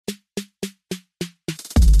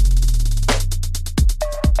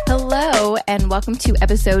and welcome to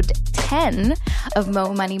episode 10 of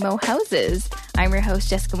Mo Money, Mo Houses. I'm your host,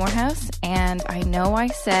 Jessica Moorhouse, and I know I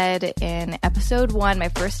said in episode 1, my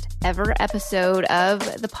first ever episode of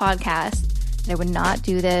the podcast, that I would not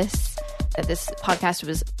do this, that this podcast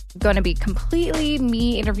was going to be completely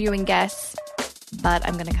me interviewing guests, but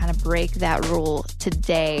I'm going to kind of break that rule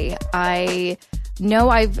today. I know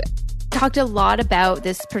I've talked a lot about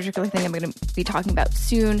this particular thing I'm going to be talking about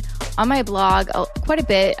soon on my blog quite a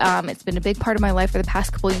bit. It's been a big part of my life for the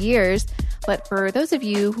past couple of years. But for those of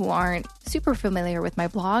you who aren't super familiar with my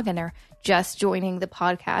blog and are just joining the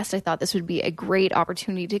podcast, I thought this would be a great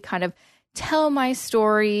opportunity to kind of tell my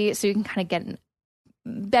story so you can kind of get a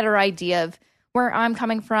better idea of where I'm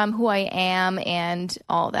coming from, who I am, and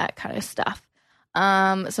all that kind of stuff.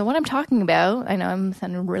 So what I'm talking about, I know I'm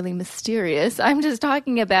sounding really mysterious. I'm just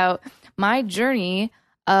talking about my journey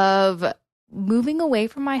of moving away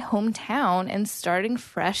from my hometown and starting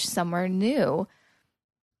fresh somewhere new.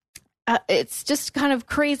 It's just kind of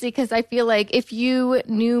crazy because I feel like if you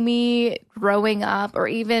knew me growing up or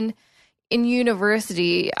even in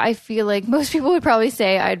university, I feel like most people would probably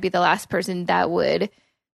say I'd be the last person that would,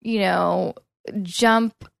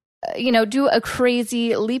 jump, do a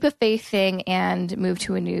crazy leap of faith thing and move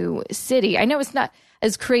to a new city. I know it's not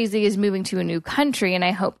as crazy as moving to a new country, and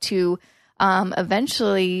I hope to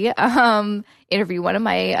eventually interview one of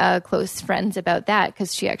my close friends about that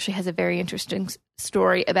because she actually has a very interesting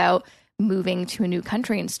story about moving to a new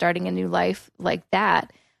country and starting a new life like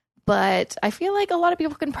that. But I feel like a lot of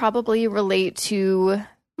people can probably relate to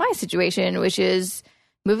my situation, which is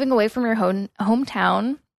moving away from your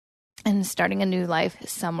hometown and starting a new life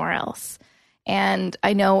somewhere else. And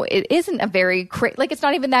I know it isn't a very it's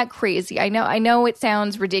not even that crazy. I know it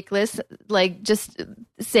sounds ridiculous, like just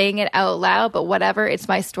saying it out loud, but whatever, it's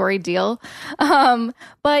my story deal.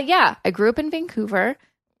 But yeah, I grew up in Vancouver,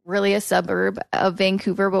 really a suburb of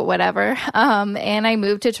Vancouver, but whatever. And I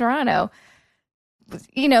moved to Toronto.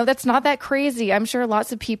 That's not that crazy. I'm sure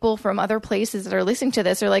lots of people from other places that are listening to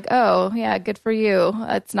this are like, oh, yeah, good for you.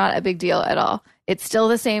 It's not a big deal at all. It's still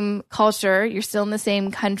the same culture. You're still in the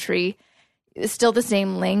same country. It's still the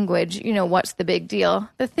same language. What's the big deal?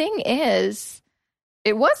 The thing is,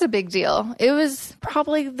 it was a big deal. It was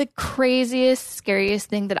probably the craziest, scariest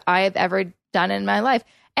thing that I have ever done in my life.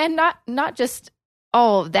 And not just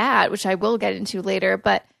all of that, which I will get into later,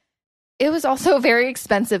 but it was also a very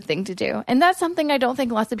expensive thing to do. And that's something I don't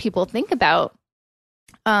think lots of people think about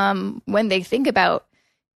when they think about,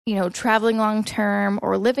 traveling long term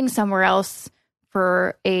or living somewhere else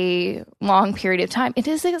for a long period of time. It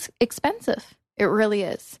is expensive. It really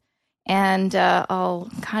is. And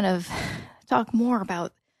I'll kind of talk more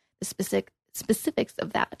about the specifics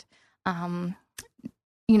of that,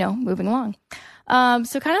 moving along.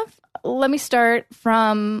 So kind of let me start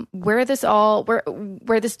from where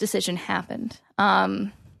this decision happened.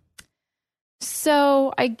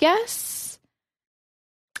 So I guess,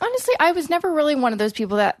 honestly, I was never really one of those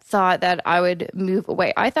people that thought that I would move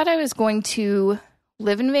away. I thought I was going to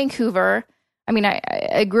live in Vancouver. I mean,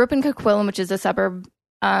 I grew up in Coquitlam, which is a suburb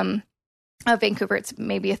of Vancouver. It's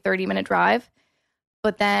maybe a 30-minute drive.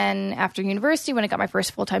 But then after university, when I got my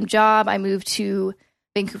first full-time job, I moved to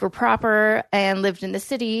Vancouver proper and lived in the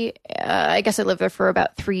city. I guess I lived there for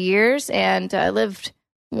about 3 years, and I lived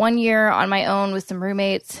 1 year on my own with some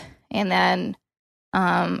roommates, and then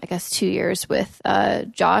I guess 2 years with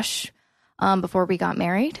Josh before we got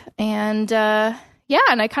married. And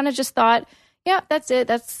and I kind of just thought, yeah, that's it.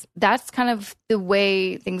 That's kind of the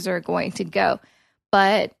way things are going to go.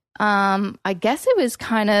 But I guess it was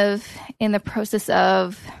kind of in the process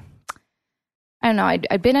of, I don't know,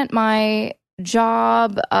 I'd been at my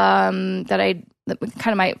job kind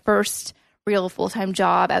of my first real full-time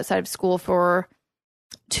job outside of school for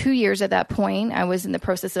 2 years at that point. I was in the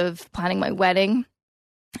process of planning my wedding,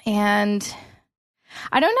 and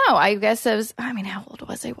I don't know, I guess how old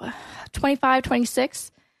was I? 25,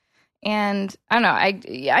 26. And I don't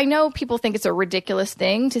know, I know people think it's a ridiculous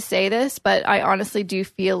thing to say this, but I honestly do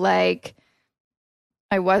feel like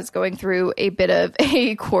I was going through a bit of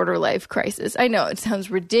a quarter life crisis. I know it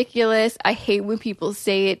sounds ridiculous. I hate when people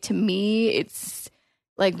say it to me. It's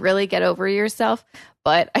like, really, get over yourself.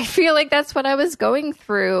 But I feel like that's what I was going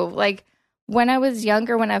through. Like, when I was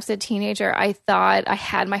younger, when I was a teenager, I thought I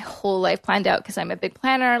had my whole life planned out because I'm a big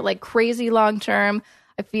planner, like crazy long term.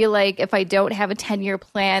 I feel like if I don't have a 10-year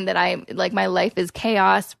plan, that my life is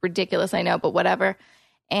chaos. Ridiculous, I know, but whatever.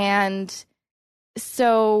 And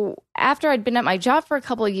so after I'd been at my job for a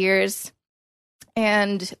couple of years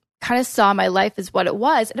and kind of saw my life as what it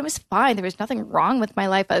was, and it was fine. There was nothing wrong with my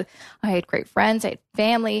life. I had great friends. I had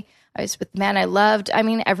family. I was with the man I loved. I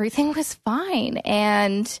mean, everything was fine.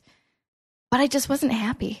 But I just wasn't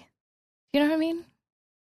happy. You know what I mean?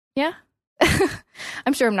 Yeah.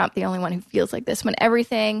 I'm sure I'm not the only one who feels like this. When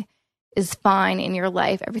everything is fine in your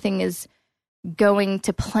life, everything is going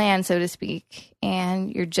to plan, so to speak,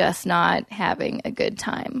 and you're just not having a good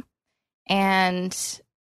time. And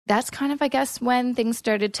that's kind of, I guess, when things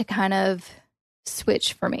started to kind of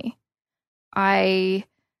switch for me. I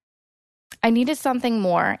needed something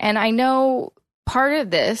more. And I know part of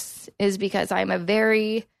this is because I'm a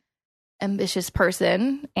very ambitious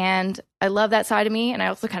person, and I love that side of me. And I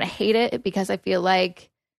also kind of hate it because I feel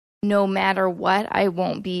like no matter what, I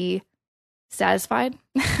won't be satisfied.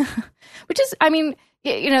 Which is, I mean,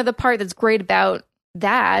 the part that's great about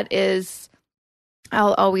that is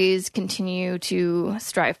I'll always continue to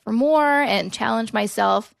strive for more and challenge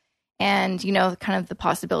myself. And, kind of the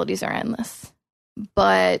possibilities are endless.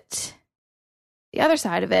 But the other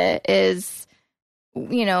side of it is,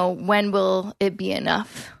 when will it be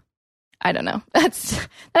enough? I don't know.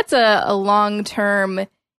 That's a long-term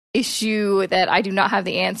issue that I do not have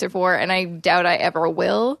the answer for, and I doubt I ever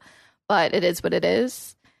will, but it is what it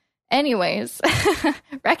is. Anyways,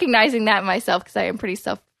 recognizing that myself, because I am pretty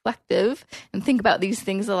self-reflective and think about these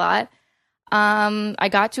things a lot, I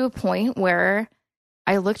got to a point where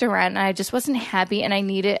I looked around and I just wasn't happy, and I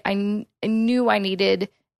knew I needed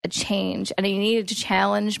a change, and I needed to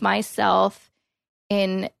challenge myself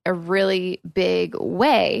in a really big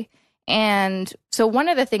way. And so one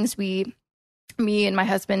of the things me and my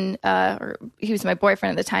husband, or he was my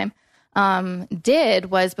boyfriend at the time, did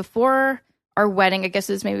was before our wedding, I guess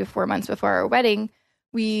it was maybe 4 months before our wedding,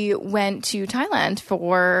 we went to Thailand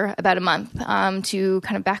for about a month to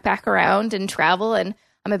kind of backpack around and travel. And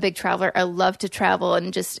I'm a big traveler. I love to travel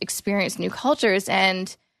and just experience new cultures.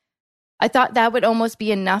 And I thought that would almost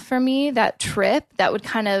be enough for me, that trip, that would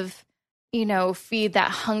kind of, feed that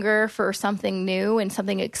hunger for something new and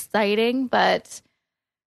something exciting. But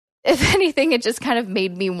if anything, it just kind of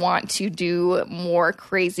made me want to do more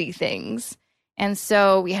crazy things. And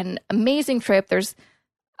so we had an amazing trip.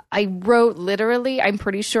 I wrote literally, I'm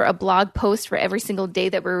pretty sure, a blog post for every single day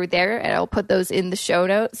that we were there. And I'll put those in the show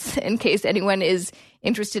notes in case anyone is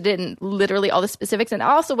interested in literally all the specifics. And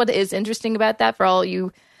also what is interesting about that for all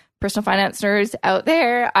you personal finance nerds out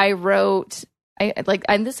there, I wrote,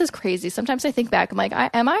 and this is crazy. Sometimes I think back, I'm like,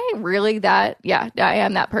 am I really that? Yeah, I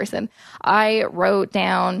am that person. I wrote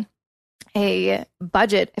down a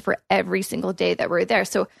budget for every single day that we're there.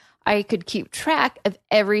 So I could keep track of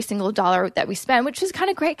every single dollar that we spend, which is kind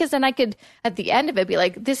of great because then I could, at the end of it, be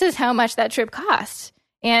like, this is how much that trip cost.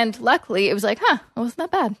 And luckily it was like, it wasn't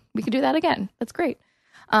that bad. We could do that again. That's great.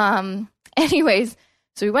 Anyways,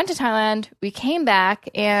 so we went to Thailand, we came back,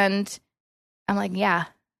 and I'm like, yeah,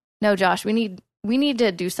 no, Josh, we need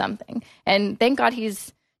to do something. And thank God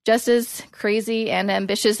he's just as crazy and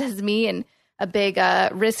ambitious as me and a big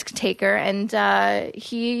risk taker. And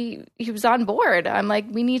he was on board. I'm like,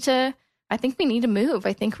 I think we need to move.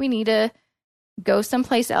 I think we need to go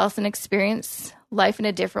someplace else and experience life in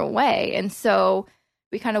a different way. And so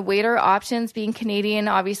we kind of weighed our options. Being Canadian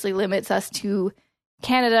obviously limits us to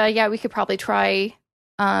Canada. Yeah, we could probably try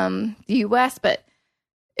the US, but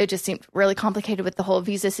it just seemed really complicated with the whole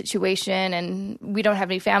visa situation, and we don't have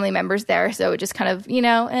any family members there. So it just kind of,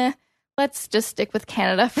 let's just stick with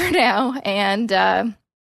Canada for now. And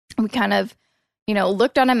we kind of,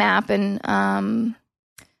 looked on a map and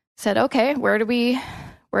said, okay, where do we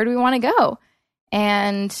want to go?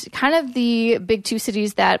 And kind of the big two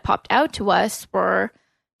cities that popped out to us were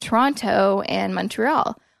Toronto and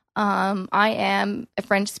Montreal. I am a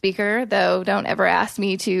French speaker, though don't ever ask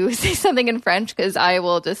me to say something in French because I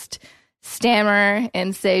will just stammer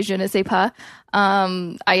and say je ne sais pas.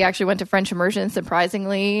 I actually went to French immersion,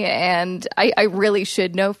 surprisingly, and I really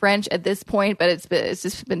should know French at this point, but it's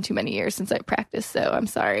just been too many years since I practiced, so I'm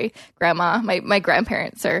sorry, Grandma. My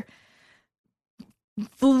grandparents are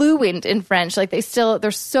fluent in French. Like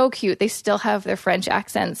they're so cute. They still have their French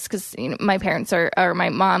accents because my parents are my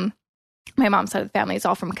mom's side of the family is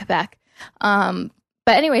all from Quebec. But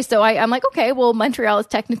anyway, so I'm like, okay, well, Montreal is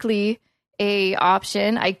technically a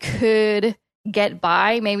option. I could get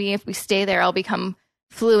by. Maybe if we stay there, I'll become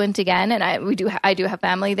fluent again. And I do have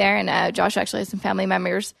family there, and Josh actually has some family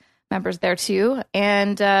members there too.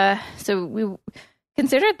 And so we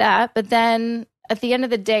considered that. But then at the end of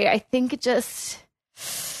the day, I think it just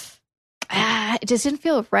didn't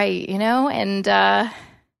feel right, And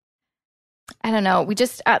I don't know.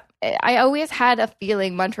 I always had a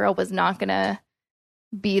feeling Montreal was not going to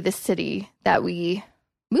be the city that we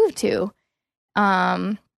move to.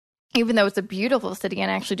 Even though it's a beautiful city, and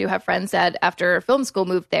I actually do have friends that after film school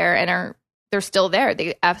moved there and they're still there.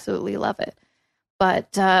 They absolutely love it.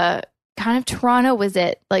 But kind of Toronto was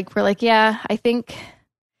it. Like, we're like, yeah, I think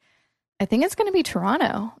it's going to be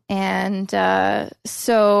Toronto. And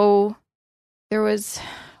so there was,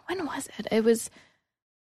 when was it? It was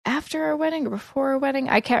after our wedding or before our wedding.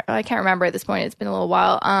 I can't remember at this point. It's been a little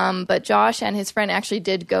while. But Josh and his friend actually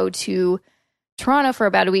did go to Toronto for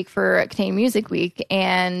about a week for Canadian Music Week.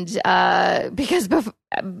 And because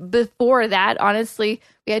before that, honestly,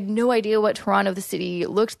 we had no idea what Toronto, the city,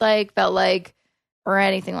 looked like, felt like, or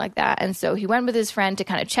anything like that. And so he went with his friend to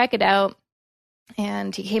kind of check it out.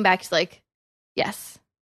 And he came back, he's like, yes,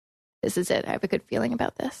 this is it. I have a good feeling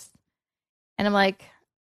about this. And I'm like,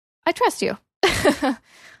 I trust you.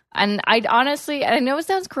 And I'd honestly, I know it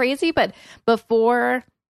sounds crazy, but before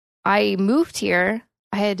I moved here,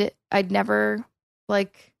 I'd never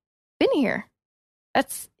like been here.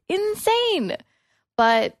 That's insane.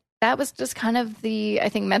 But that was just kind of the, I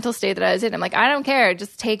think, mental state that I was in. I'm like, I don't care.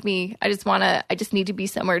 Just take me. I just need to be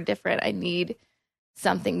somewhere different. I need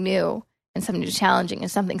something new and something challenging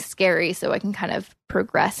and something scary so I can kind of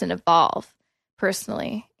progress and evolve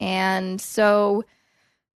personally. And so,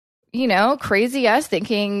 you know, crazy us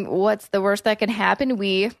thinking, what's the worst that can happen?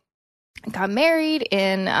 We got married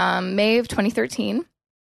in May of 2013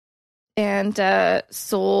 and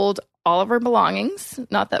sold all of our belongings.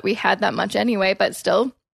 Not that we had that much anyway, but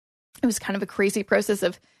still, it was kind of a crazy process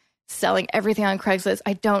of selling everything on Craigslist.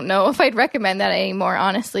 I don't know if I'd recommend that anymore,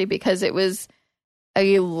 honestly, because it was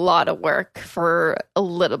a lot of work for a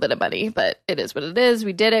little bit of money, but it is what it is.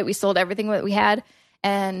 We did it. We sold everything that we had.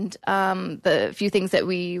 And the few things that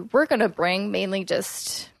we were going to bring, mainly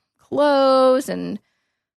just clothes and,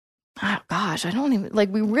 oh gosh, I don't even,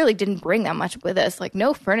 like, we really didn't bring that much with us, like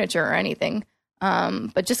no furniture or anything,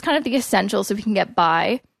 but just kind of the essentials so we can get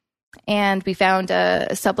by. And we found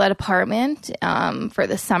a sublet apartment for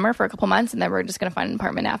the summer for a couple months, and then we're just going to find an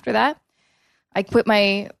apartment after that. I quit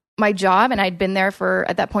my job, and I'd been there for,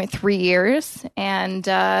 at that point, 3 years. And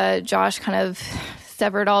Josh kind of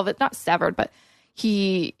severed all of it, not severed, but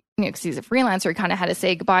he, you know, because he's a freelancer, he kind of had to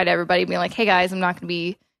say goodbye to everybody, being like, hey guys, I'm not going to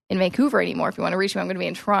be in Vancouver anymore. If you want to reach me, I'm going to be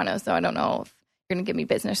in Toronto. So I don't know if you're going to give me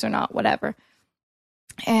business or not, whatever.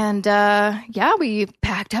 And yeah, we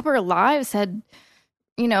packed up our lives, had,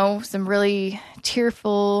 you know, some really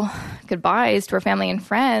tearful goodbyes to our family and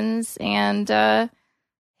friends, and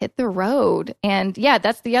hit the road. And yeah,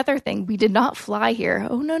 that's the other thing. We did not fly here.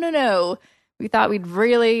 Oh, no. We thought we'd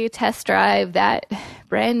really test drive that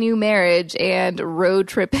brand new marriage and road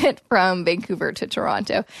trip it from Vancouver to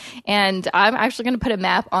Toronto. And I'm actually going to put a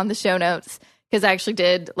map on the show notes, because I actually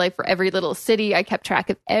did, like, for every little city, I kept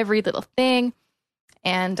track of every little thing.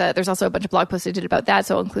 And there's also a bunch of blog posts I did about that,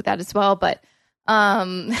 so I'll include that as well. But it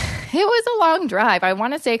was a long drive. I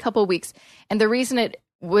want to say a couple of weeks. And the reason it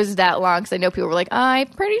was that long, because I know people were like, I'm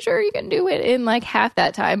pretty sure you can do it in like half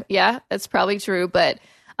that time. Yeah, that's probably true. But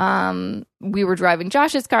we were driving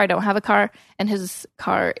Josh's car. I don't have a car, and his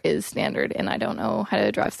car is standard, and I don't know how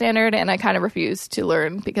to drive standard. And I kind of refuse to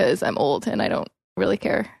learn because I'm old and I don't really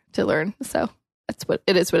care to learn. So that's what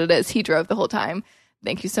it is. He drove the whole time.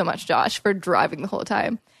 Thank you so much, Josh, for driving the whole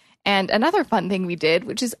time. And another fun thing we did,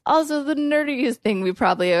 which is also the nerdiest thing we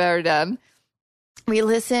probably have ever done, we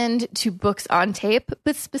listened to books on tape,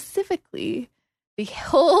 but specifically the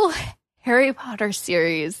whole Harry Potter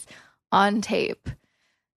series on tape.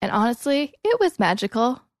 And honestly, it was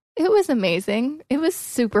magical. It was amazing. It was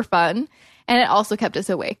super fun. And it also kept us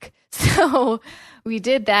awake. So we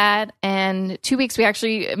did that. And 2 weeks, we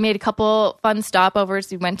actually made a couple fun stopovers.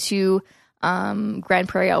 We went to Grand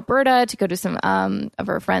Prairie, Alberta, to go to some of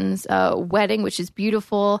our friends' wedding, which is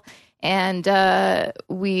beautiful. And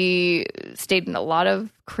we stayed in a lot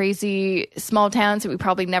of crazy small towns that we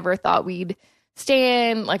probably never thought we'd stay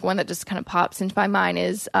in. Like, one that just kind of pops into my mind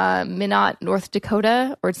is Minot, North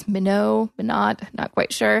Dakota, or it's Minot, not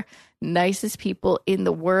quite sure. Nicest people in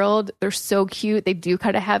the world. They're so cute. They do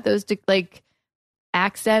kind of have those like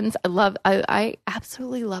accents. I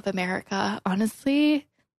absolutely love America. Honestly,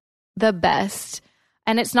 the best.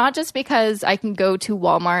 And it's not just because I can go to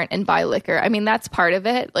Walmart and buy liquor. I mean, that's part of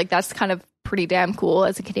it. Like, that's kind of pretty damn cool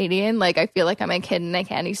as a Canadian. Like, I feel like I'm a kid in a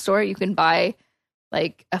candy store. You can buy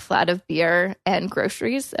like a flat of beer and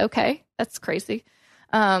groceries. Okay, that's crazy.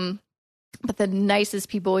 But the nicest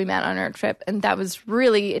people we met on our trip. And that was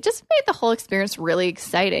really, it just made the whole experience really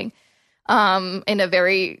exciting. In a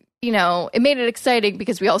very, you know, it made it exciting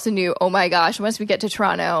because we also knew, oh my gosh, once we get to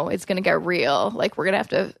Toronto, it's going to get real. Like, we're going to have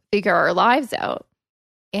to figure our lives out.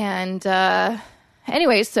 And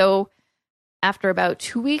anyway, so after about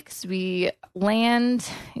 2 weeks, we land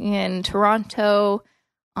in Toronto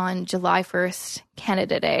on July 1st,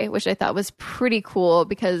 Canada Day, which I thought was pretty cool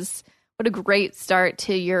because what a great start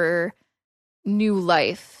to your new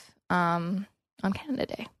life on Canada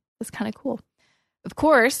Day. It's kind of cool. Of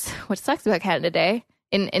course, what sucks about Canada Day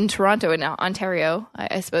in Toronto and Ontario,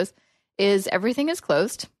 I suppose, is everything is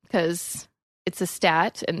closed because it's a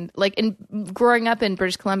stat. And like in growing up in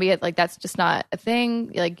British Columbia, like that's just not a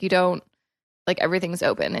thing. Like you don't, like everything's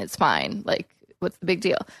open. It's fine. Like what's the big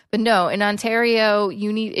deal? But no, in Ontario,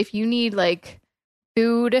 if you need like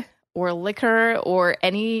food or liquor or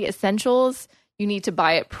any essentials, you need to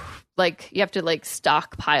buy it. Like you have to like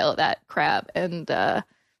stockpile that crap. And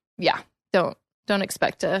don't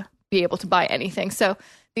expect to be able to buy anything. So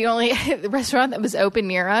the only restaurant that was open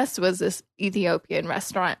near us was this Ethiopian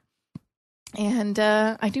restaurant. And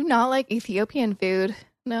I do not like Ethiopian food.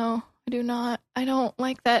 No, I do not. I don't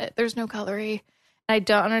like that. There's no celery. I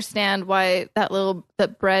don't understand why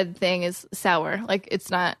that bread thing is sour. Like it's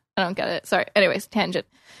not, I don't get it. Sorry. Anyways, tangent.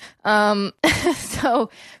 So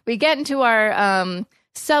we get into our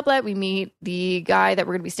sublet. We meet the guy that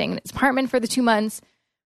we're going to be staying in his apartment for the 2 months.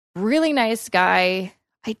 Really nice guy.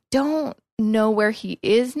 I don't know where he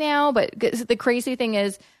is now, but the crazy thing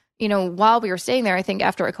is, while we were staying there, I think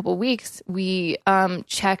after a couple of weeks, we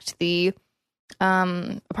checked the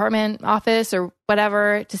apartment office or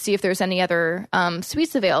whatever to see if there's any other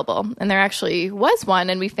suites available. And there actually was one,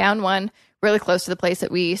 and we found one really close to the place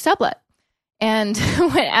that we sublet. And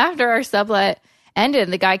when after our sublet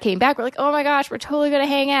ended, the guy came back. We're like, oh my gosh, we're totally going to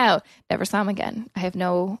hang out. Never saw him again.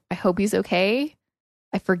 I hope he's okay.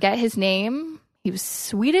 I forget his name. He was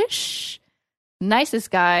Swedish,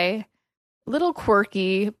 nicest guy, a little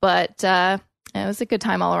quirky, but it was a good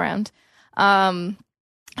time all around.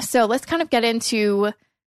 So let's kind of get into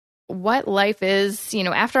what life is,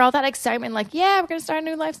 after all that excitement, like, yeah, we're going to start a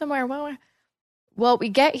new life somewhere. Well, we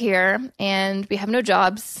get here and we have no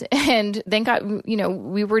jobs, and thank God,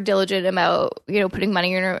 we were diligent about, putting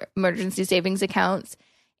money in our emergency savings accounts.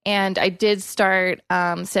 And I did start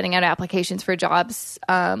sending out applications for jobs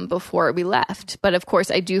before we left. But of course,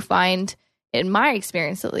 I do find, in my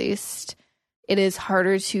experience at least, it is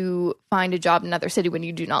harder to find a job in another city when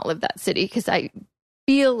you do not live that city. Because I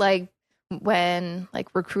feel like when like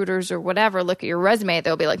recruiters or whatever look at your resume,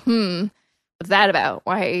 they'll be like, what's that about?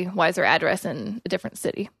 Why is their address in a different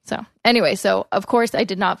city? So anyway, so of course, I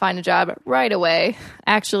did not find a job right away.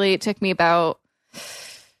 Actually, it took me about,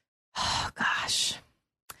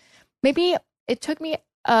 maybe it took me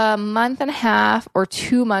a month and a half or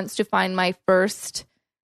 2 months to find my first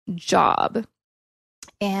job.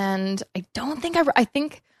 And I don't think I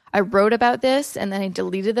think I wrote about this and then I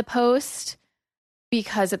deleted the post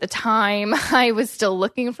because at the time I was still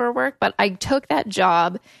looking for work, but I took that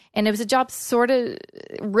job and it was a job sort of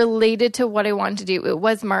related to what I wanted to do. It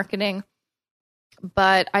was marketing,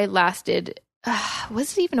 but I lasted,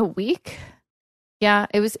 was it even a week? Yeah,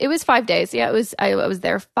 it was 5 days. Yeah, I was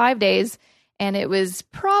there 5 days, and it was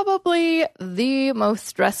probably the most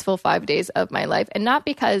stressful 5 days of my life. And not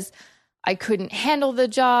because I couldn't handle the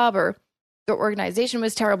job or the organization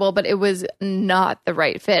was terrible, but it was not the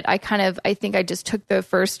right fit. I think I just took the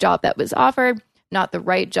first job that was offered, not the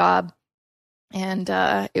right job. And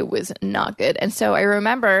it was not good. And so I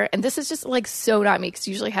remember, and this is just like so not me, because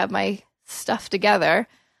I usually have my stuff together.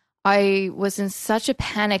 I was in such a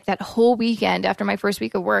panic that whole weekend after my first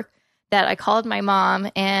week of work that I called my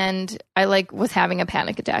mom and I was having a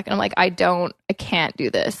panic attack. And I'm like, I can't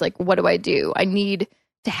do this. Like, what do I do? I need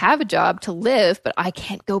to have a job to live, but I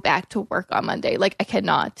can't go back to work on Monday. Like, I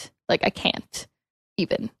cannot. Like, I can't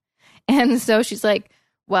even. And so she's like,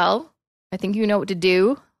 well, I think you know what to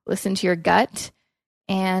do. Listen to your gut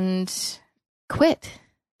and quit.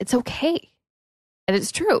 It's okay. And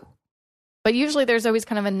it's true. But usually there's always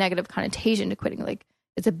kind of a negative connotation to quitting. Like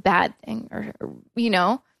it's a bad thing or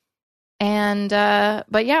and,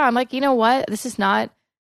 but yeah, I'm like, you know what? This is not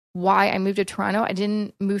why I moved to Toronto. I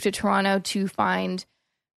didn't move to Toronto to find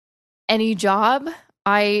any job.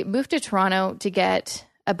 I moved to Toronto to get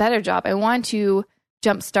a better job. I wanted to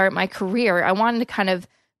jumpstart my career. I wanted to kind of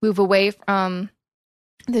move away from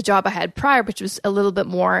the job I had prior, which was a little bit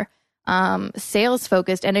more sales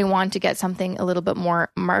focused, and I wanted to get something a little bit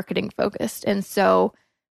more marketing focused. And so,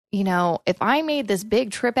 if I made this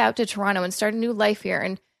big trip out to Toronto and start a new life here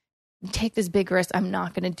and take this big risk, I'm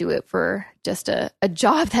not going to do it for just a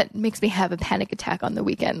job that makes me have a panic attack on the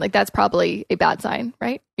weekend. Like that's probably a bad sign,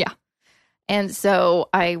 right? Yeah. And so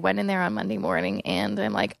I went in there on Monday morning and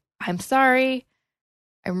I'm like, I'm sorry.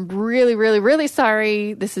 I'm really, really, really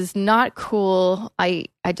sorry. This is not cool.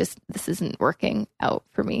 This isn't working out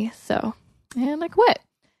for me. So and I quit.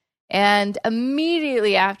 And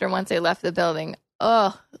immediately after, once I left the building,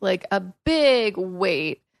 like a big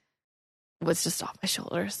weight was just off my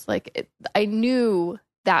shoulders. Like I knew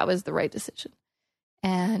that was the right decision.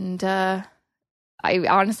 And I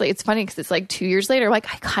honestly, it's funny because it's like 2 years later,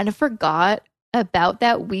 like I kind of forgot about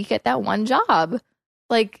that week at that one job.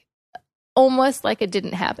 Like almost like it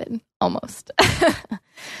didn't happen. Almost.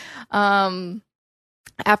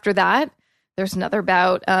 After that, there's another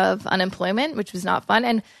bout of unemployment, which was not fun.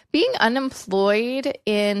 And being unemployed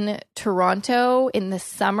in Toronto in the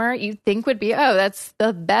summer, you'd think would be, that's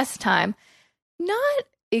the best time. Not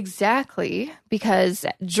exactly, because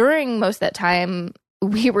during most of that time,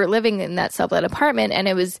 we were living in that sublet apartment, and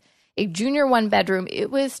it was a junior 1-bedroom.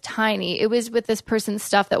 It was tiny. It was with this person's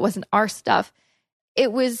stuff that wasn't our stuff.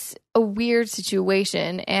 It was a weird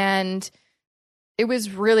situation, and it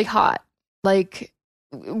was really hot. Like,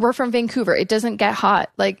 we're from Vancouver. It doesn't get hot.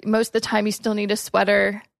 Like, most of the time you still need a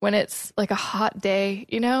sweater when it's like a hot day,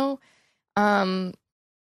 you know?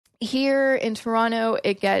 Here in Toronto,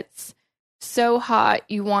 it gets so hot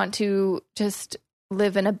you want to just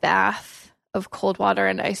live in a bath of cold water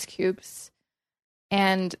and ice cubes.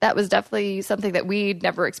 And that was definitely something that we'd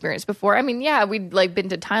never experienced before. I mean, yeah, we'd like been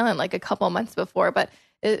to Thailand like a couple months before, but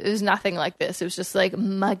it was nothing like this. It was just like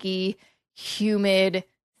muggy, humid,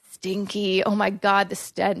 stinky. Oh my God, the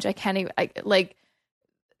stench. I can't even,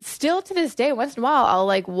 still to this day, once in a while, I'll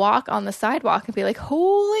like walk on the sidewalk and be like,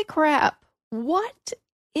 holy crap, what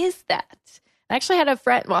is that? I actually had a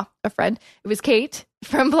friend, it was Kate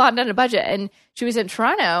from Blonde on a Budget, and she was in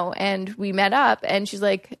Toronto, and we met up, and she's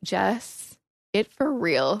like, Jess, it for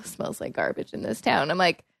real smells like garbage in this town. I'm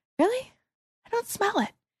like, really? I don't smell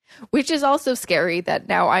it. Which is also scary that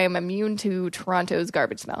now I am immune to Toronto's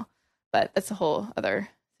garbage smell, but that's a whole other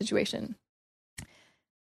situation.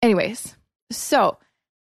 Anyways, so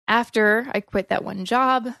after I quit that one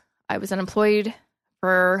job, I was unemployed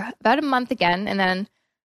for about a month again, and then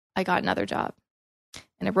I got another job.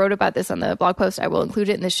 And I wrote about this on the blog post. I will include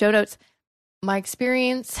it in the show notes. My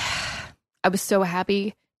experience, I was so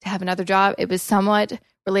happy to have another job. It was somewhat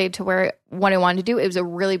related to what I wanted to do. It was a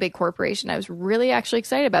really big corporation. I was really actually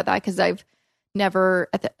excited about that because I've never,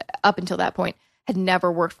 up until that point, had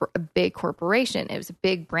never worked for a big corporation. It was a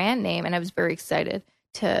big brand name, and I was very excited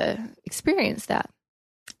to experience that.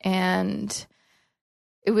 And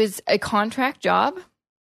it was a contract job,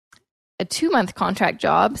 a 2-month contract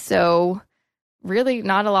job. So really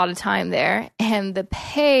not a lot of time there. And the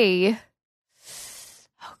pay,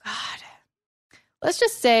 oh God, let's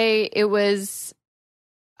just say it was,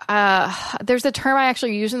 there's a term I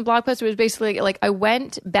actually used in the blog post. It was basically like I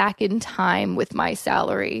went back in time with my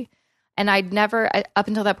salary. And I'd never, up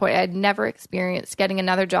until that point, I'd never experienced getting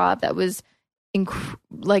another job that was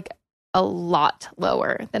like a lot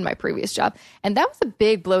lower than my previous job. And that was a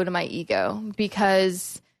big blow to my ego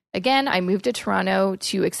because, again, I moved to Toronto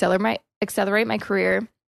to accelerate my career,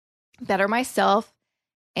 better myself,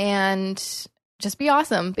 and just be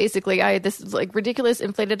awesome. Basically, I had this like ridiculous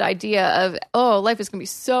inflated idea of, life is going to be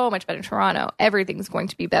so much better in Toronto. Everything's going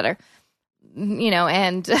to be better,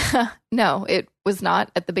 and no, it was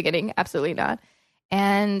not at the beginning. Absolutely not.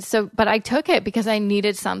 And so, but I took it because I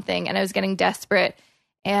needed something and I was getting desperate,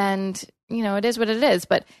 and, it is what it is.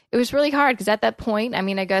 But it was really hard because at that point, I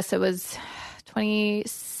mean, I guess it was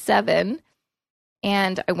 27,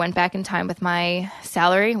 and I went back in time with my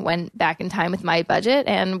salary, went back in time with my budget,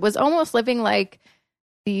 and was almost living like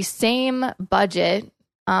the same budget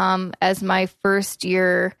as my first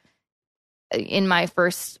year in my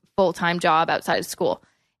first full-time job outside of school.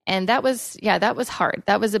 And that was hard.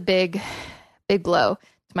 That was a big blow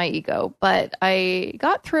to my ego, but I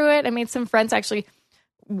got through it. I made some friends. Actually,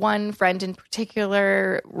 one friend in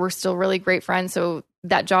particular, we're still really great friends. So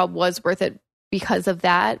that job was worth it because of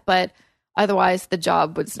that. But otherwise, the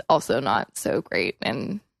job was also not so great.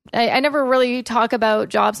 And I never really talk about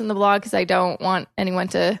jobs in the blog because I don't want anyone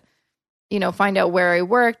to, find out where I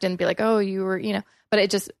worked and be like, oh, you were, but it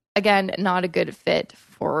just, again, not a good fit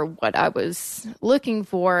for what I was looking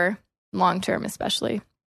for long-term, especially.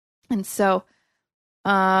 And so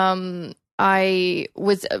I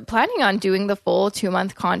was planning on doing the full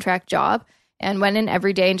 2-month contract job and went in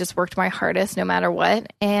every day and just worked my hardest no matter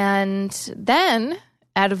what. And then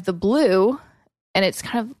out of the blue, and it's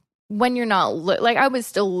kind of when you're not I was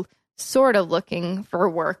still sort of looking for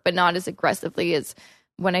work, but not as aggressively as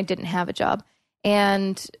when I didn't have a job.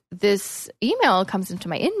 And this email comes into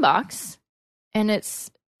my inbox, and it's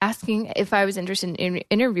asking if I was interested in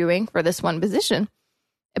interviewing for this one position,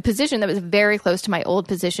 a position that was very close to my old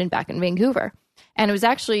position back in Vancouver. And it was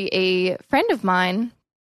actually a friend of mine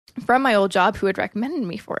from my old job who had recommended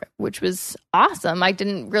me for it, which was awesome. I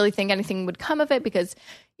didn't really think anything would come of it because,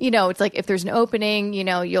 it's like if there's an opening,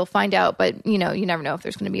 you'll find out, but you never know if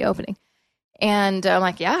there's going to be an opening. And I'm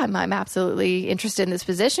like, yeah, I'm absolutely interested in this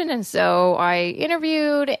position. And so I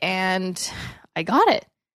interviewed and I got it.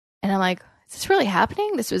 And I'm like, is this really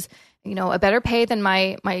happening? This was, a better pay than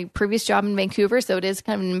my previous job in Vancouver. So it is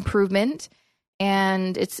kind of an improvement.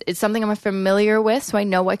 And it's something I'm familiar with. So I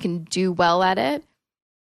know I can do well at it.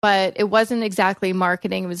 But it wasn't exactly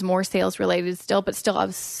marketing. It was more sales related still. But still, I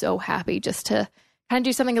was so happy just to kind of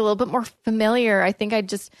do something a little bit more familiar. I think I'd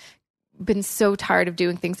just been so tired of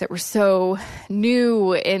doing things that were so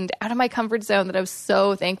new and out of my comfort zone that I was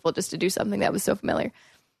so thankful just to do something that was so familiar.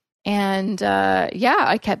 And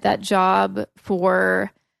I kept that job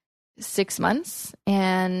for 6 months.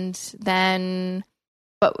 And then,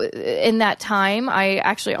 but in that time, I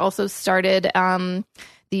actually also started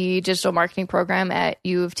the digital marketing program at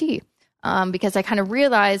U of T because I kind of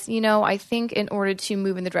realized, I think in order to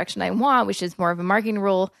move in the direction I want, which is more of a marketing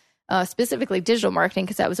role, specifically digital marketing,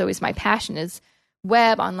 because that was always my passion, is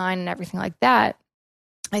web, online, and everything like that.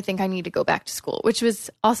 I think I need to go back to school, which was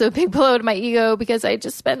also a big blow to my ego because I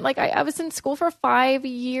just spent I was in school for 5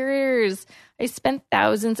 years. I spent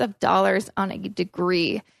thousands of dollars on a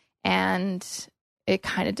degree and it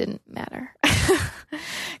kind of didn't matter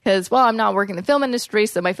because, I'm not working in the film industry.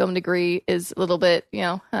 So my film degree is a little bit,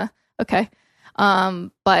 okay.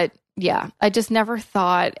 But yeah, I just never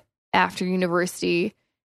thought after university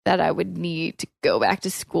that I would need to go back to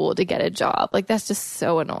school to get a job. Like, that's just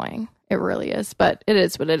so annoying. It really is, but it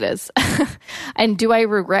is what it is. And do I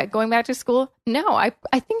regret going back to school? No, I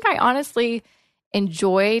think I honestly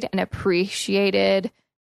enjoyed and appreciated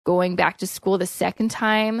going back to school the second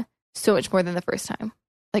time so much more than the first time.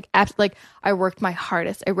 Like I worked my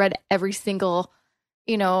hardest. I read every single,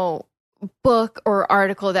 book or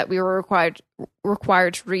article that we were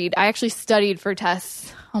required to read. I actually studied for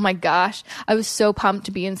tests. Oh my gosh. I was so pumped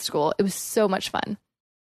to be in school. It was so much fun.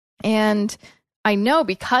 And I know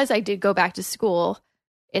because I did go back to school,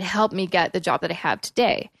 it helped me get the job that I have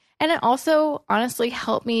today. And it also honestly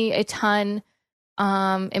helped me a ton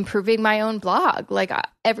improving my own blog. Like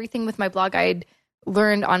everything with my blog I'd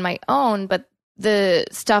learned on my own, but the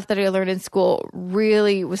stuff that I learned in school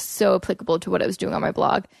really was so applicable to what I was doing on my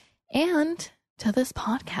blog and to this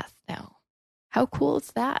podcast now. How cool is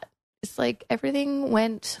that? It's like everything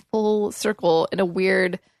went full circle in a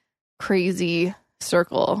weird, crazy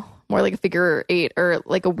circle. More like a figure eight or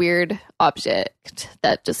like a weird object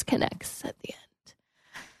that just connects at the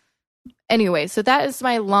end. Anyway, so that is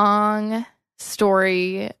my long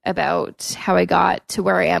story about how I got to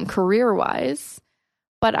where I am career-wise.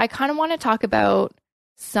 But I kind of want to talk about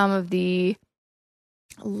some of the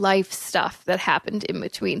life stuff that happened in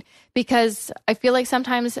between, because I feel like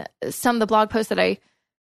sometimes some of the blog posts that I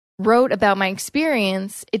wrote about my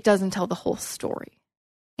experience, it doesn't tell the whole story.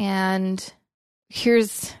 And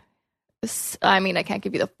I can't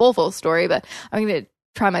give you the full story, but I'm going to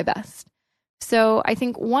try my best. So I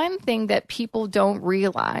think one thing that people don't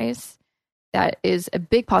realize that is a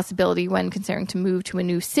big possibility when considering to move to a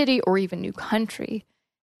new city or even new country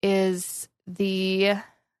is the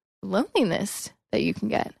loneliness that you can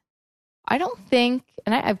get. I don't think,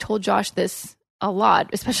 and I've told Josh this a lot,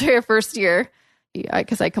 especially our first year,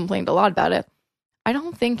 because I complained a lot about it. I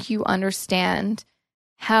don't think you understand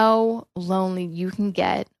how lonely you can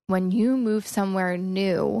get when you move somewhere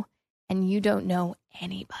new and you don't know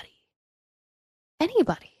anybody.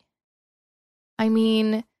 I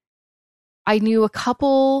mean, I knew a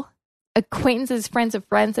couple acquaintances, friends of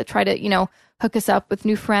friends that try to, hook us up with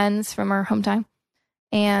new friends from our hometown.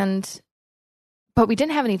 But we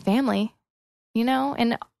didn't have any family,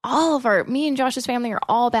 and me and Josh's family are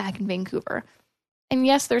all back in Vancouver. And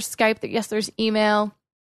yes, there's Skype, yes, there's email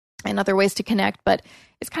and other ways to connect, but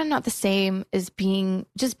it's kind of not the same as being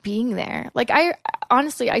there. Like I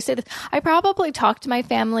say this, I probably talk to my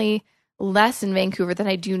family less in Vancouver than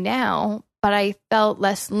I do now, but I felt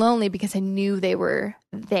less lonely because I knew they were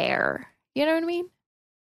there. You know what I mean?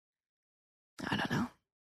 I don't know.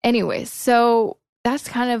 Anyways, so that's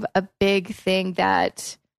kind of a big thing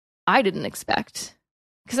that I didn't expect,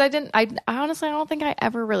 because I honestly, I don't think I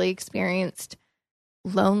ever really experienced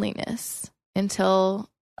loneliness until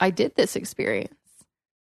I did this experience.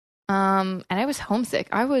 And I was homesick.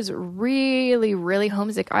 I was really, really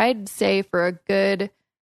homesick. I'd say for a good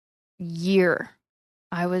year,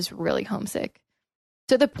 I was really homesick,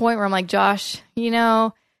 to the point where I'm like, Josh,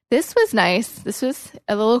 this was nice. This was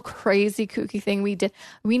a little crazy, kooky thing we did.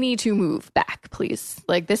 We need to move back, please.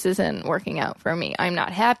 Like, this isn't working out for me. I'm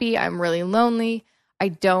not happy. I'm really lonely. I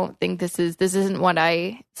don't think this isn't what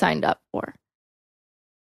I signed up for.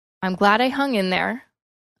 I'm glad I hung in there,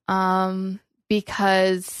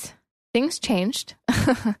 because things changed.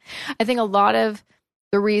 I think a lot of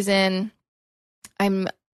the reason I'm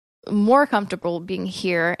more comfortable being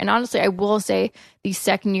here, and honestly, I will say the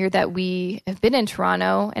second year that we have been in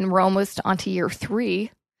Toronto, and we're almost onto year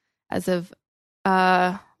 3 as of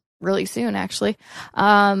really soon, actually,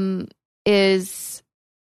 is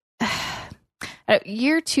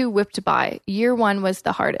year 2 whipped by. Year 1 was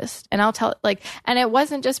the hardest. And I'll tell, and it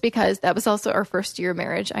wasn't just because that was also our first year of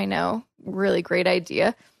marriage. I know, really great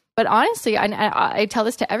idea. But honestly, I tell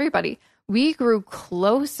this to everybody. We grew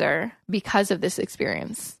closer because of this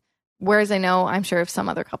experience. Whereas I'm sure if some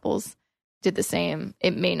other couples did the same,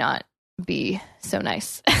 it may not be so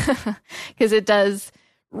nice, because it does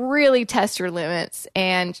really test your limits,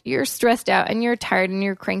 and you're stressed out and you're tired and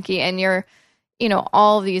you're cranky and you're,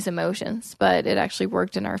 all these emotions, but it actually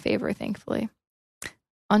worked in our favor, thankfully.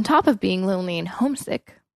 On top of being lonely and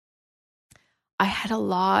homesick, I had a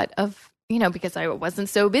lot of, because I wasn't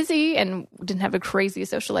so busy and didn't have a crazy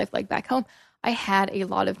social life like back home, I had a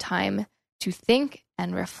lot of time to think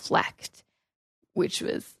and reflect, which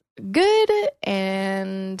was good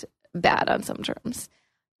and bad on some terms.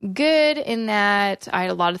 Good in that I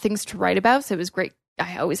had a lot of things to write about, so it was great.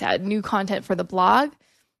 I always had new content for the blog.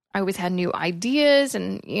 I always had new ideas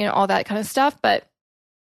and, all that kind of stuff. But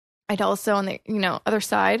I'd also, on the, other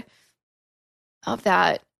side of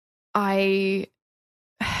that, I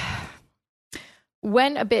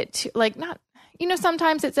went a bit too, not,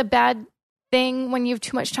 sometimes it's a bad thing when you have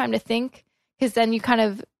too much time to think, because then you kind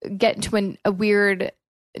of get into a weird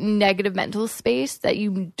negative mental space that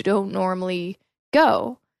you don't normally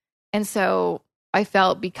go. And so I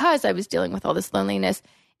felt, because I was dealing with all this loneliness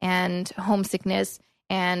and homesickness,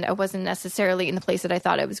 and I wasn't necessarily in the place that I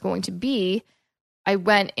thought I was going to be, I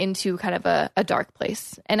went into kind of a dark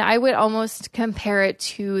place. And I would almost compare it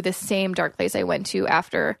to the same dark place I went to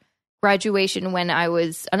after graduation, when I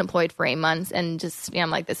was unemployed for 8 months, and just, I'm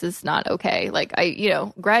like, this is not okay.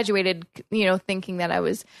 I, graduated, thinking that I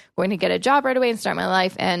was going to get a job right away and start my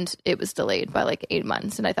life, and it was delayed by 8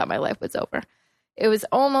 months, and I thought my life was over. It was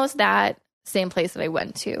almost that same place that I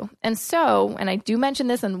went to. And so, and I do mention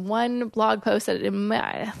this in one blog post that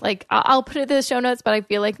I'll put it in the show notes, but I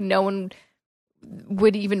feel like no one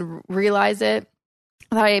would even realize it,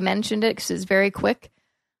 that I mentioned it, because it's very quick,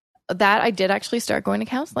 that I did actually start going to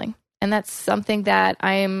counseling. And that's something that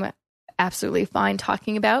I'm absolutely fine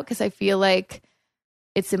talking about, because I feel like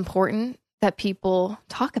it's important that people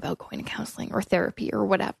talk about going to counseling or therapy or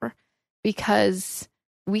whatever, because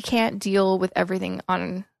we can't deal with everything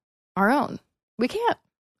on our own. We can't.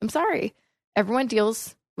 I'm sorry. Everyone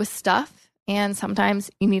deals with stuff, and sometimes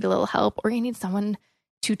you need a little help, or you need someone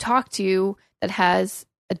to talk to that has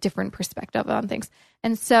a different perspective on things.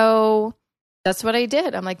 And so that's what I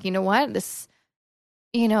did. I'm like, you know what? This,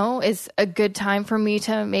 is a good time for me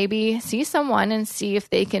to maybe see someone and see if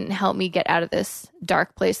they can help me get out of this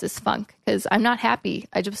dark place, this funk, because I'm not happy.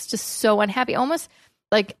 I just so unhappy. Almost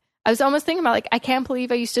I was almost thinking about, I can't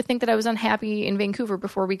believe I used to think that I was unhappy in Vancouver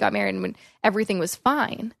before we got married and when everything was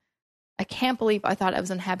fine. I can't believe I thought I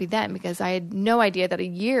was unhappy then, because I had no idea that a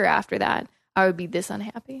year after that I would be this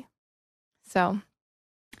unhappy. So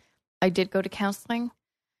I did go to counseling,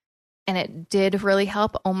 and it did really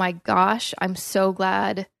help. Oh my gosh, I'm so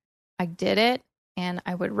glad I did it. And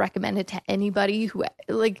I would recommend it to anybody who,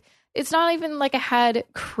 it's not even like I had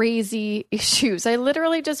crazy issues. I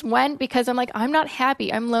literally just went because I'm like, I'm not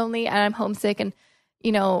happy. I'm lonely and I'm homesick. And,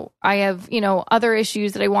 I have, other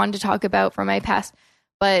issues that I wanted to talk about from my past.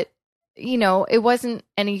 But, it wasn't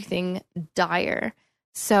anything dire.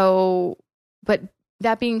 So, but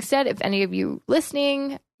that being said, if any of you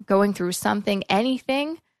listening, going through something,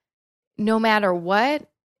 anything, no matter what,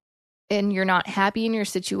 and you're not happy in your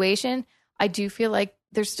situation, I do feel like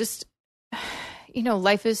there's just,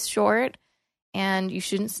 life is short, and you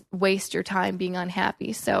shouldn't waste your time being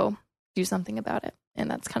unhappy. So do something about it.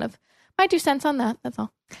 And that's kind of my 2 cents on that. That's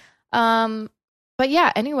all. But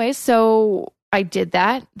yeah, anyway, so I did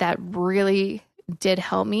that. That really did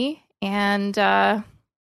help me. And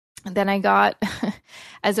then I got,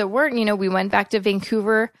 as it worked, we went back to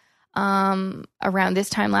Vancouver around this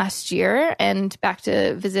time last year, and back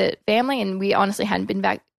to visit family. And we honestly hadn't been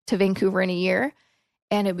back to Vancouver in a year.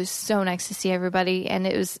 And it was so nice to see everybody. And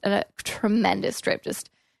it was a tremendous trip, just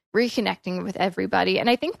reconnecting with everybody. And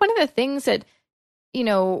I think one of the things that,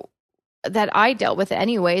 that I dealt with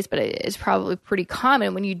anyways, but it is probably pretty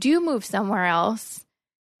common, when you do move somewhere else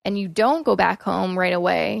and you don't go back home right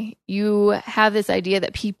away, you have this idea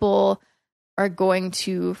that people are going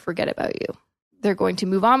to forget about you. they're going to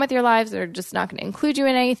move on with your lives. They're just not going to include you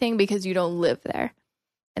in anything because you don't live there.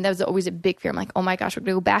 And that was always a big fear. I'm like, oh my gosh, we're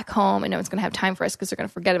going to go back home and no one's going to have time for us because they're going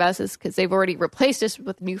to forget about us because they've already replaced us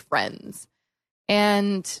with new friends.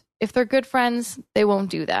 And if they're good friends, they won't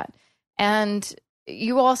do that. And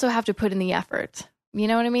you also have to put in the effort. You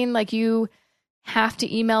know what I mean? Like, you have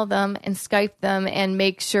to email them and Skype them and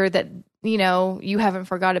make sure that, you know, you haven't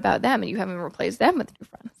forgot about them and you haven't replaced them with new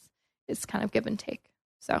friends. It's kind of give and take.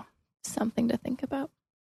 So something to think about.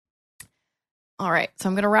 All right. So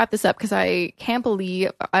I'm going to wrap this up because I can't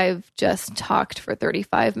believe I've just talked for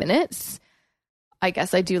 35 minutes. I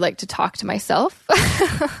guess I do like to talk to myself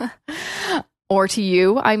or to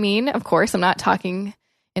you. I mean, of course, I'm not talking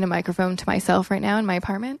in a microphone to myself right now in my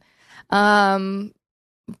apartment.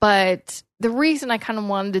 But the reason I kind of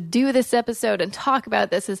wanted to do this episode and talk about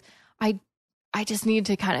this is I just need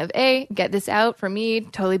to kind of, A, get this out for me,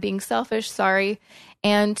 totally being selfish, sorry.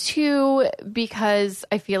 And 2, because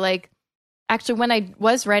I feel like actually when I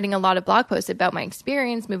was writing a lot of blog posts about my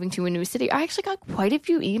experience moving to a new city, I actually got quite a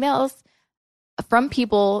few emails from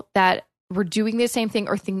people that were doing the same thing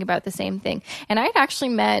or thinking about the same thing. And I'd actually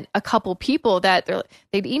met a couple people that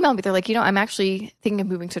they'd email me. They're like, you know, I'm actually thinking of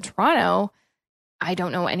moving to Toronto. I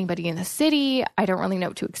don't know anybody in the city. I don't really know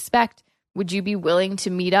what to expect. Would you be willing to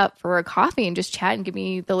meet up for a coffee and just chat and give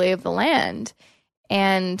me the lay of the land?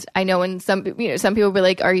 And I know some people will be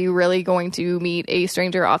like, are you really going to meet a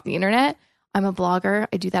stranger off the internet? I'm a blogger.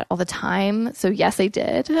 I do that all the time. So yes, I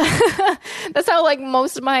did. That's how like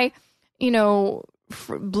most of my, you know,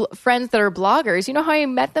 friends that are bloggers, you know how I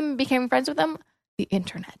met them and became friends with them? The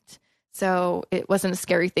internet. So it wasn't a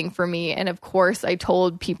scary thing for me. And of course, I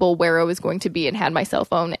told people where I was going to be and had my cell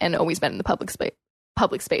phone and always been in the public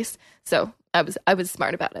space. So I was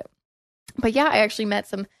smart about it. But yeah, I actually met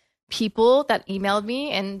some people that emailed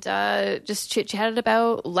me and just chit-chatted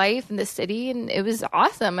about life in the city. And it was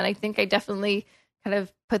awesome. And I think I definitely kind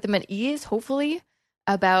of put them at ease, hopefully,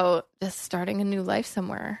 about just starting a new life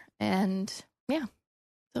somewhere. And yeah,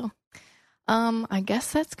 so I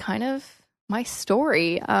guess that's kind of my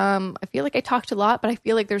story. I feel like I talked a lot, but I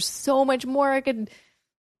feel like there's so much more I could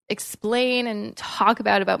explain and talk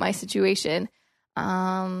about my situation.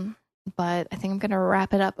 But I think I'm going to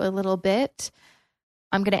wrap it up a little bit.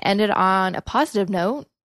 I'm going to end it on a positive note.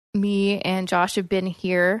 Me and Josh have been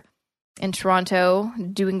here in Toronto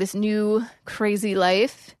doing this new crazy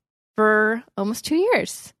life for almost 2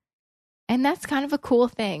 years. And that's kind of a cool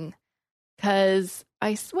thing because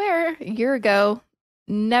I swear a year ago,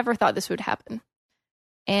 never thought this would happen.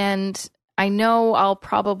 And I know I'll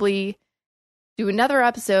probably do another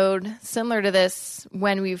episode similar to this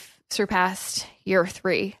when we've surpassed year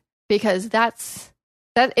 3, because that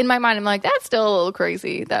in my mind, I'm like, that's still a little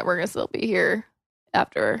crazy that we're going to still be here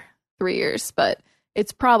after 3 years, but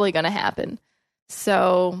it's probably going to happen.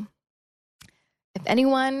 So if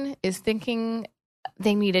anyone is thinking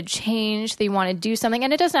they need a change, they want to do something,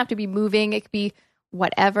 and it doesn't have to be moving, it could be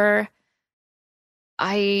whatever,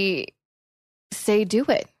 I say do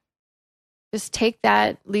it. Just take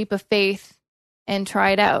that leap of faith and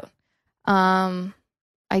try it out. I'm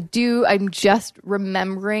just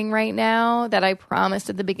remembering right now that I promised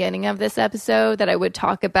at the beginning of this episode that I would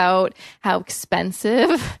talk about how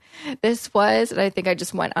expensive this was. And I think I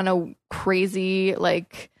just went on a crazy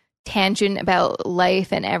tangent about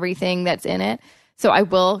life and everything that's in it. So I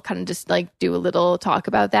will kind of just do a little talk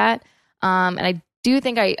about that. And I do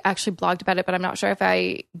think I actually blogged about it, but I'm not sure if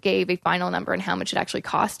I gave a final number and how much it actually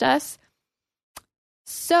cost us.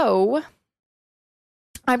 So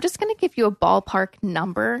I'm just going to give you a ballpark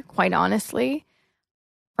number, quite honestly.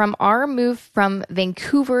 From our move from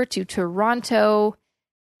Vancouver to Toronto,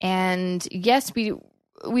 and yes, we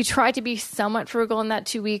tried to be somewhat frugal in that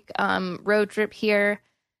 2-week road trip here,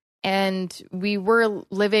 and we were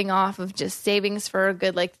living off of just savings for a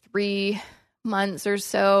good 3 months or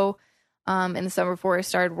so in the summer before I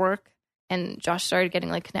started work, and Josh started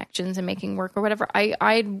getting connections and making work or whatever.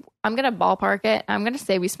 I'm gonna ballpark it. I'm gonna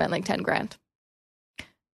say we spent $10,000.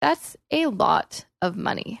 That's a lot of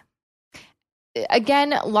money.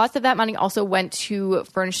 Again, lots of that money also went to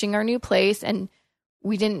furnishing our new place, and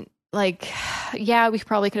we didn't we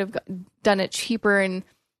probably could have done it cheaper and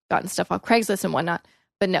gotten stuff off Craigslist and whatnot.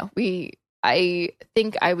 But no, I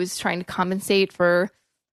think I was trying to compensate for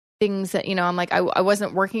things that, I'm I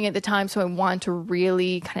wasn't working at the time, so I wanted to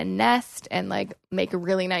really kind of nest and make a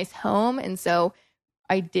really nice home. And so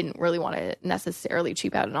I didn't really want to necessarily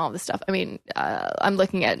cheap out on all this stuff. I mean, I'm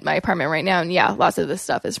looking at my apartment right now, and yeah, lots of this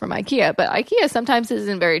stuff is from IKEA, but IKEA sometimes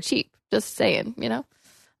isn't very cheap. Just saying,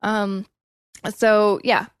 So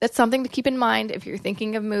yeah, that's something to keep in mind if you're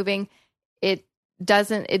thinking of moving.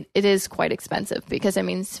 it is quite expensive because it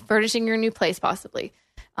means furnishing your new place, possibly,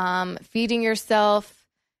 feeding yourself,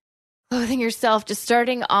 clothing yourself, just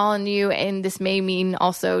starting all anew. And this may mean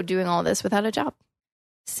also doing all this without a job.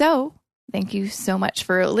 So thank you so much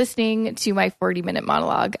for listening to my 40-minute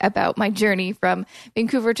monologue about my journey from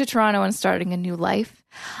Vancouver to Toronto and starting a new life.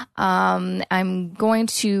 I'm going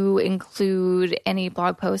to include any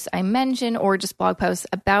blog posts I mention or just blog posts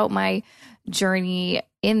about my journey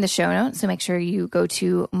in the show notes. So make sure you go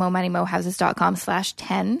to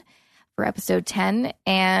mohouses.com/10 for episode 10.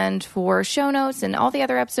 And for show notes and all the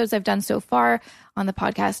other episodes I've done so far on the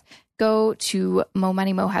podcast, go to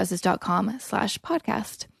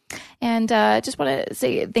mohouses.com/podcast. And just want to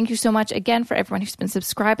say thank you so much again for everyone who's been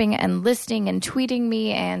subscribing and listening and tweeting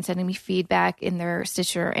me and sending me feedback in their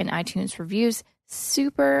Stitcher and iTunes reviews.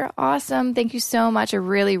 Super awesome. Thank you so much. I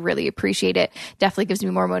really, really appreciate it. Definitely gives me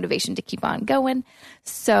more motivation to keep on going.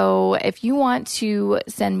 So if you want to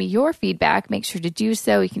send me your feedback, make sure to do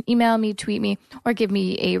so. You can email me, tweet me, or give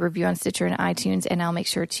me a review on Stitcher and iTunes, and I'll make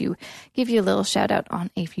sure to give you a little shout out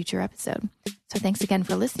on a future episode. So thanks again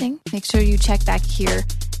for listening. Make sure you check back here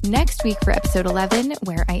next week for episode 11,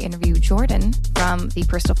 where I interview Jordan from the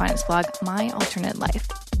personal finance blog, My Alternate Life.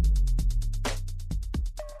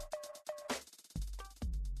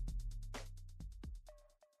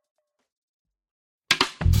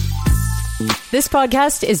 This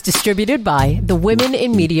podcast is distributed by the Women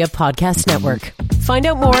in Media Podcast Network. Find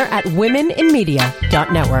out more at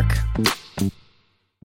womeninmedia.network.